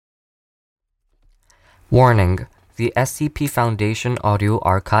Warning: the SCP Foundation audio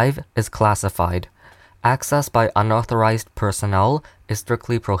archive is classified. Access by unauthorized personnel is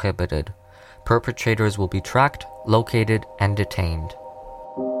strictly prohibited. Perpetrators will be tracked, located, and detained.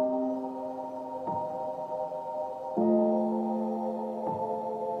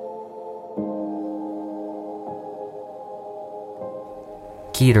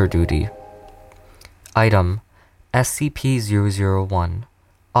 Keter duty. Item: SCP-001.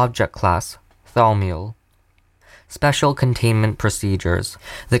 Object Class: Thaumiel. Special Containment Procedures.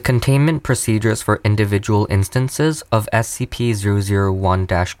 The containment procedures for individual instances of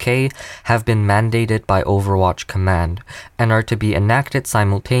SCP-001-K have been mandated by Overwatch Command, and are to be enacted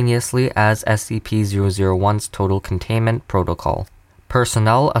simultaneously as SCP-001's Total Containment Protocol.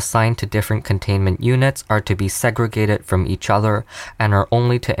 Personnel assigned to different containment units are to be segregated from each other and are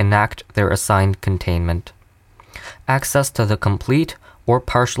only to enact their assigned containment. Access to the complete or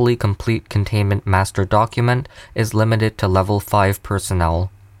partially complete containment master document is limited to Level 5 personnel.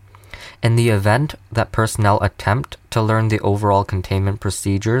 In the event that personnel attempt to learn the overall containment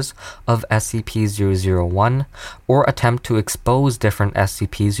procedures of SCP-001 or attempt to expose different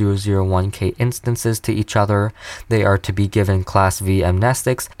SCP-001-K instances to each other, they are to be given Class V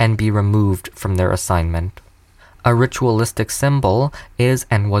amnestics and be removed from their assignment. A ritualistic symbol is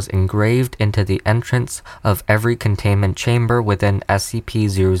and was engraved into the entrance of every containment chamber within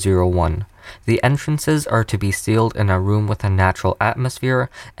SCP-001. The entrances are to be sealed in a room with a natural atmosphere,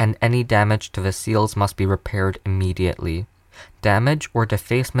 and any damage to the seals must be repaired immediately. Damage or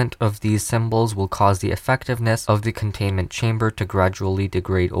defacement of these symbols will cause the effectiveness of the containment chamber to gradually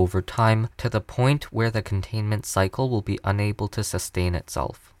degrade over time to the point where the containment cycle will be unable to sustain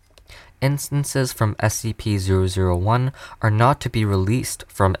itself. Instances from SCP-001 are not to be released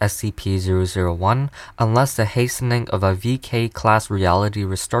from SCP-001 unless the hastening of a VK-class reality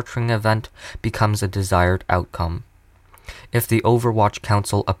restructuring event becomes a desired outcome. If the Overwatch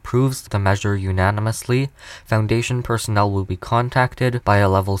Council approves the measure unanimously, Foundation personnel will be contacted by a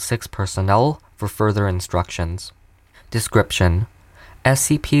Level 6 personnel for further instructions. Description: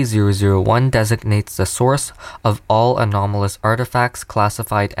 SCP-001 designates the source of all anomalous artifacts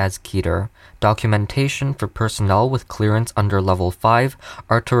classified as Keter. Documentation for personnel with clearance under Level 5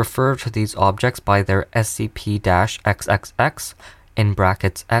 are to refer to these objects by their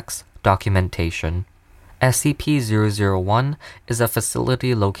SCP-XXX (X) documentation. SCP-001 is a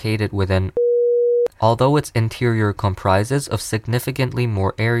facility located within, although its interior comprises of significantly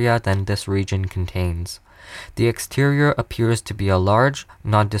more area than this region contains. The exterior appears to be a large,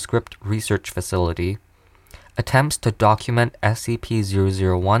 nondescript research facility. Attempts to document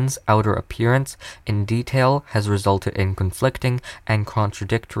SCP-001's outer appearance in detail has resulted in conflicting and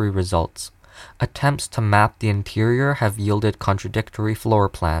contradictory results. Attempts to map the interior have yielded contradictory floor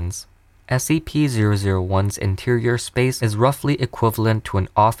plans. SCP-001's interior space is roughly equivalent to an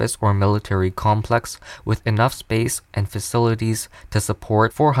office or military complex with enough space and facilities to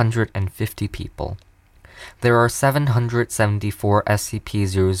support 450 people. There are 774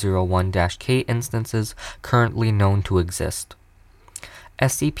 SCP-001-K instances currently known to exist.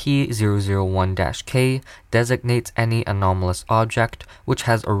 SCP-001-K designates any anomalous object which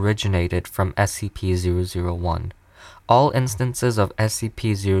has originated from SCP-001. All instances of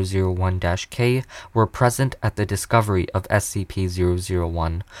SCP-001-K were present at the discovery of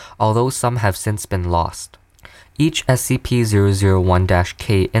SCP-001, although some have since been lost. Each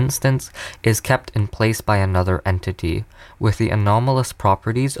SCP-001-K instance is kept in place by another entity, with the anomalous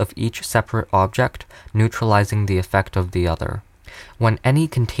properties of each separate object neutralizing the effect of the other. When any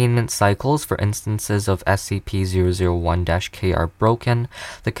containment cycles for instances of SCP-001-K are broken,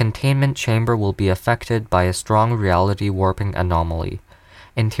 the containment chamber will be affected by a strong reality warping anomaly.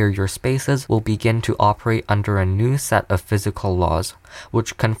 Interior spaces will begin to operate under a new set of physical laws,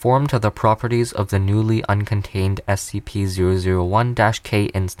 which conform to the properties of the newly uncontained SCP-001-K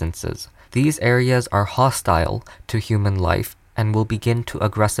instances. These areas are hostile to human life and will begin to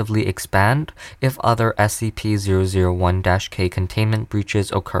aggressively expand if other SCP-001-K containment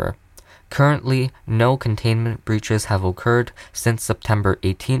breaches occur. Currently, no containment breaches have occurred since September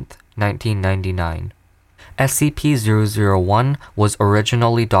 18, 1999. SCP-001 was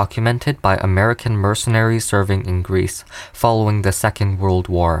originally documented by American mercenaries serving in Greece following the Second World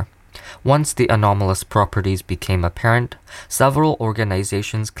War. Once the anomalous properties became apparent, several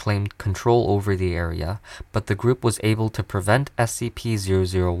organizations claimed control over the area, but the group was able to prevent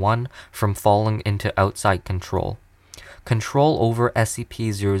SCP-001 from falling into outside control. Control over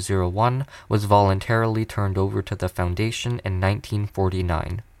SCP-001 was voluntarily turned over to the Foundation in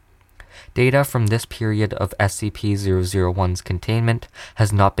 1949. Data from this period of SCP-001's containment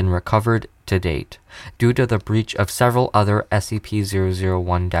has not been recovered to date, due to the breach of several other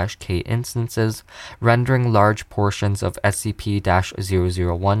SCP-001-K instances, rendering large portions of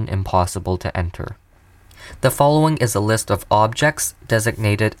SCP-001 impossible to enter. The following is a list of objects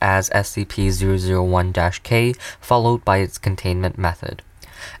designated as SCP-001-K, followed by its containment method.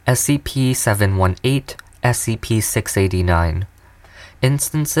 SCP-718, SCP-689.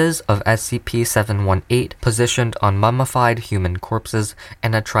 Instances of SCP-718 positioned on mummified human corpses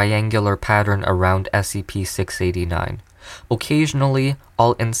in a triangular pattern around SCP-689. Occasionally,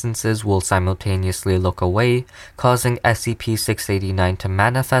 all instances will simultaneously look away, causing SCP-689 to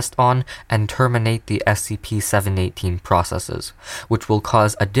manifest on and terminate the SCP-718 processes, which will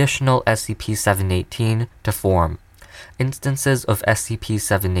cause additional SCP-718 to form. Instances of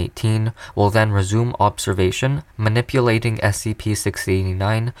SCP-718 will then resume observation, manipulating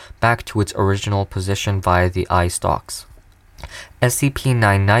SCP-689 back to its original position via the eye stalks.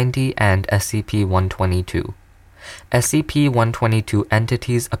 SCP-990 and SCP-122. SCP-122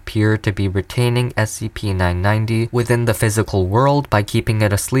 entities appear to be retaining SCP-990 within the physical world by keeping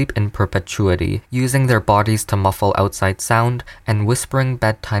it asleep in perpetuity, using their bodies to muffle outside sound, and whispering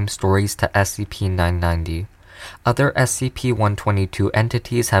bedtime stories to SCP-990. Other SCP-122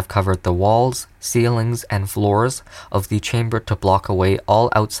 entities have covered the walls, ceilings, and floors of the chamber to block away all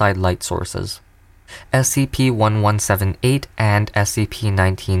outside light sources. SCP-1178 and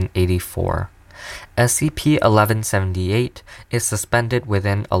SCP-1984. SCP-1178 is suspended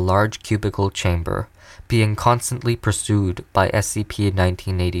within a large cubicle chamber, being constantly pursued by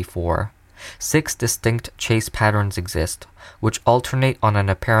SCP-1984. 6 distinct chase patterns exist, which alternate on an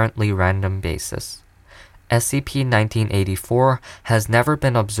apparently random basis. SCP-1984 has never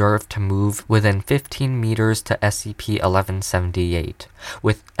been observed to move within 15 meters to SCP-1178,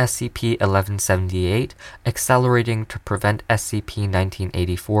 with SCP-1178 accelerating to prevent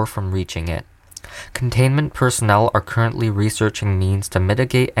SCP-1984 from reaching it. Containment personnel are currently researching means to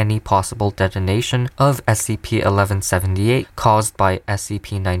mitigate any possible detonation of SCP-1178 caused by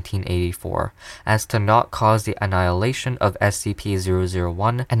SCP-1984, as to not cause the annihilation of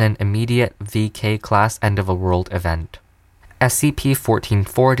SCP-001 and an immediate VK-class end-of-a-world event.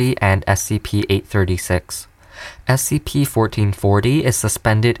 SCP-1440 and SCP-836. SCP-1440 is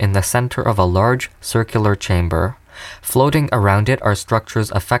suspended in the center of a large, circular chamber. Floating around it are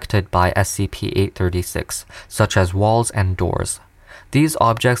structures affected by SCP-836, such as walls and doors. These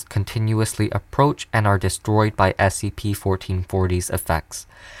objects continuously approach and are destroyed by SCP-1440's effects.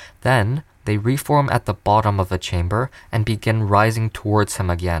 Then, they reform at the bottom of the chamber and begin rising towards him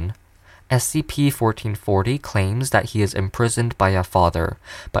again. SCP-1440 claims that he is imprisoned by a father,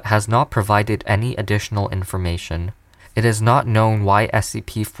 but has not provided any additional information. It is not known why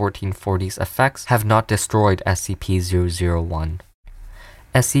SCP-1440's effects have not destroyed SCP-001.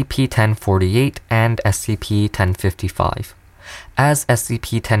 SCP-1048 and SCP-1055. As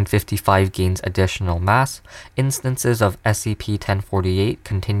SCP-1055 gains additional mass, instances of SCP-1048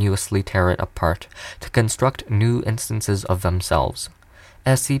 continuously tear it apart to construct new instances of themselves.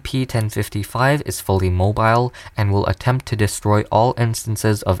 SCP-1055 is fully mobile and will attempt to destroy all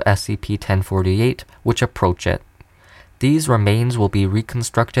instances of SCP-1048 which approach it. These remains will be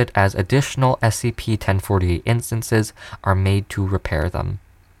reconstructed as additional SCP-1048 instances are made to repair them.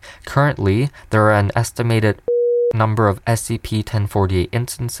 Currently, there are an estimated number of SCP-1048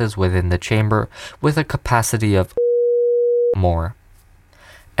 instances within the chamber, with a capacity of more.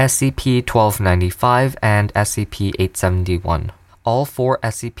 SCP-1295 and SCP-871. All 4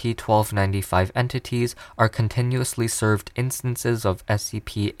 SCP-1295 entities are continuously served instances of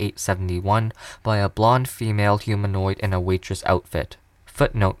SCP-871 by a blonde female humanoid in a waitress outfit.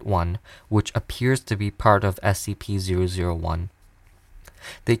 Footnote 1, which appears to be part of SCP-001.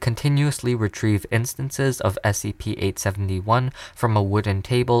 They continuously retrieve instances of SCP-871 from a wooden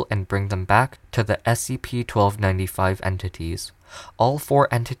table and bring them back to the SCP-1295 entities. All 4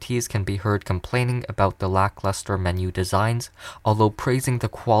 entities can be heard complaining about the lackluster menu designs, although praising the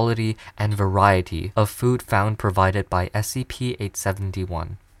quality and variety of food found provided by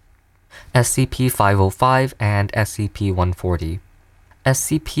SCP-871. SCP-505 and SCP-140.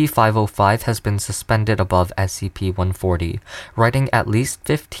 SCP-505 has been suspended above SCP-140, writing at least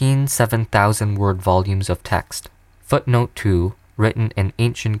 15 7,000-word volumes of text. Footnote 2, written in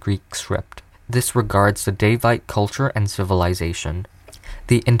ancient Greek script. This regards the Davite culture and civilization.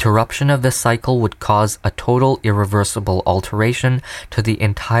 The interruption of this cycle would cause a total irreversible alteration to the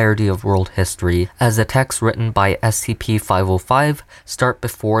entirety of world history, as the texts written by SCP-505 start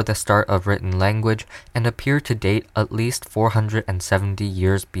before the start of written language and appear to date at least 470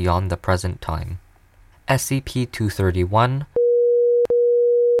 years beyond the present time. SCP-231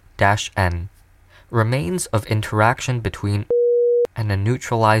 SCP-001-N. Remains of interaction between and a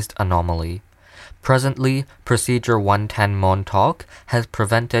neutralized anomaly. Presently, Procedure 110 Montauk has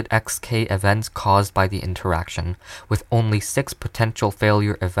prevented XK events caused by the interaction, with only 6 potential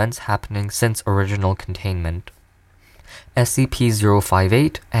failure events happening since original containment.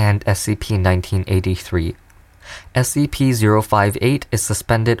 SCP-058 and SCP-1983. SCP-058 is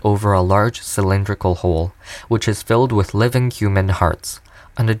suspended over a large cylindrical hole, which is filled with living human hearts.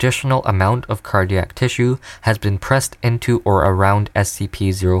 An additional amount of cardiac tissue has been pressed into or around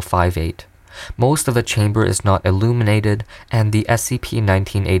SCP-058. Most of the chamber is not illuminated, and the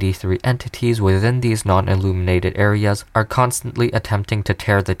SCP-1983 entities within these non-illuminated areas are constantly attempting to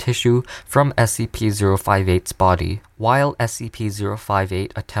tear the tissue from SCP-058's body, while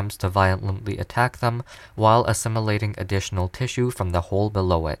SCP-058 attempts to violently attack them while assimilating additional tissue from the hole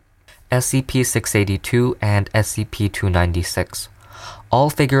below it. SCP-682 and SCP-296. All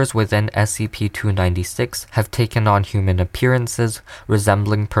figures within SCP-296 have taken on human appearances,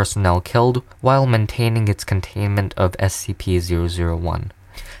 resembling personnel killed, while maintaining its containment of SCP-001.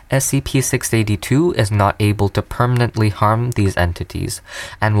 SCP-682 is not able to permanently harm these entities,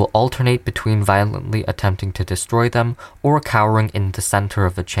 and will alternate between violently attempting to destroy them or cowering in the center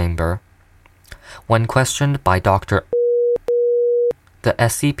of the chamber. When questioned by Dr. the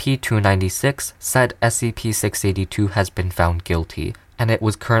SCP-296 said SCP-682 has been found guilty, and it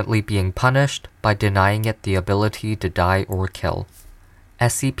was currently being punished by denying it the ability to die or kill.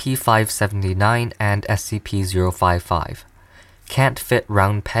 SCP-579 and SCP-055. Can't fit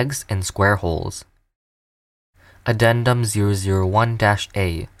round pegs in square holes. Addendum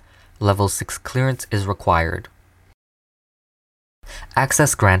 001-A. Level 6 clearance is required.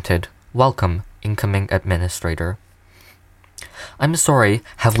 Access granted. Welcome, incoming administrator. I'm sorry,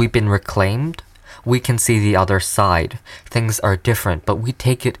 have we been reclaimed? We can see the other side. Things are different, but we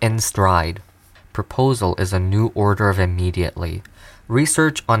take it in stride. Proposal is a new order of immediately.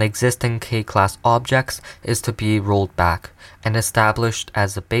 Research on existing K-class objects is to be rolled back and established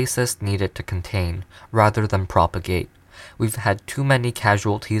as a basis needed to contain, rather than propagate. We've had too many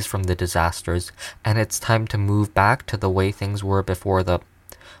casualties from the disasters, and it's time to move back to the way things were before the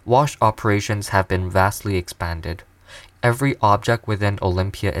wash operations have been vastly expanded. Every object within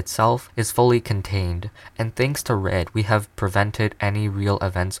Olympia itself is fully contained, and thanks to Red, we have prevented any real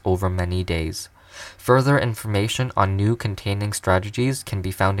events over many days. Further information on new containing strategies can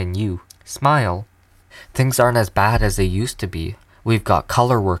be found in you. Smile. Things aren't as bad as they used to be. We've got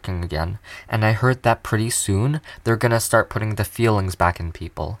color working again, and I heard that pretty soon they're gonna start putting the feelings back in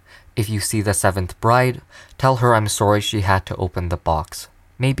people. If you see the 7th bride, tell her I'm sorry she had to open the box.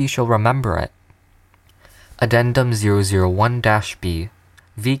 Maybe she'll remember it. Addendum 001-B.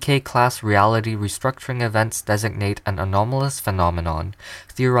 VK-class reality restructuring events designate an anomalous phenomenon,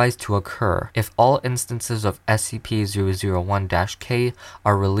 theorized to occur if all instances of SCP-001-K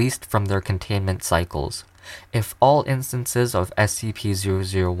are released from their containment cycles. If all instances of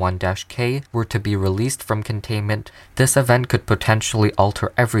SCP-001-K were to be released from containment, this event could potentially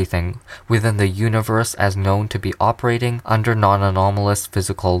alter everything within the universe as known to be operating under non-anomalous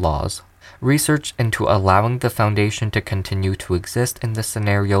physical laws. Research into allowing the Foundation to continue to exist in this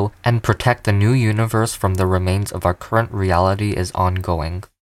scenario and protect the new universe from the remains of our current reality is ongoing.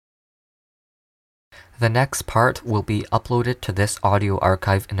 The next part will be uploaded to this audio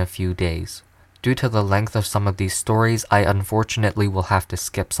archive in a few days. Due to the length of some of these stories, I unfortunately will have to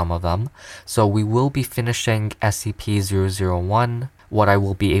skip some of them, so we will be finishing SCP-001, what I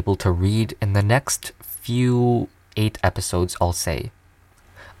will be able to read in the next few 8 episodes, I'll say.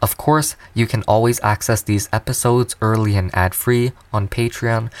 Of course, you can always access these episodes early and ad-free on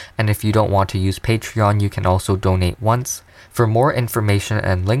Patreon, and if you don't want to use Patreon, you can also donate once. For more information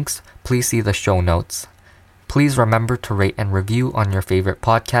and links, please see the show notes. Please remember to rate and review on your favorite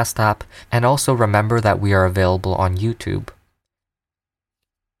podcast app, and also remember that we are available on YouTube.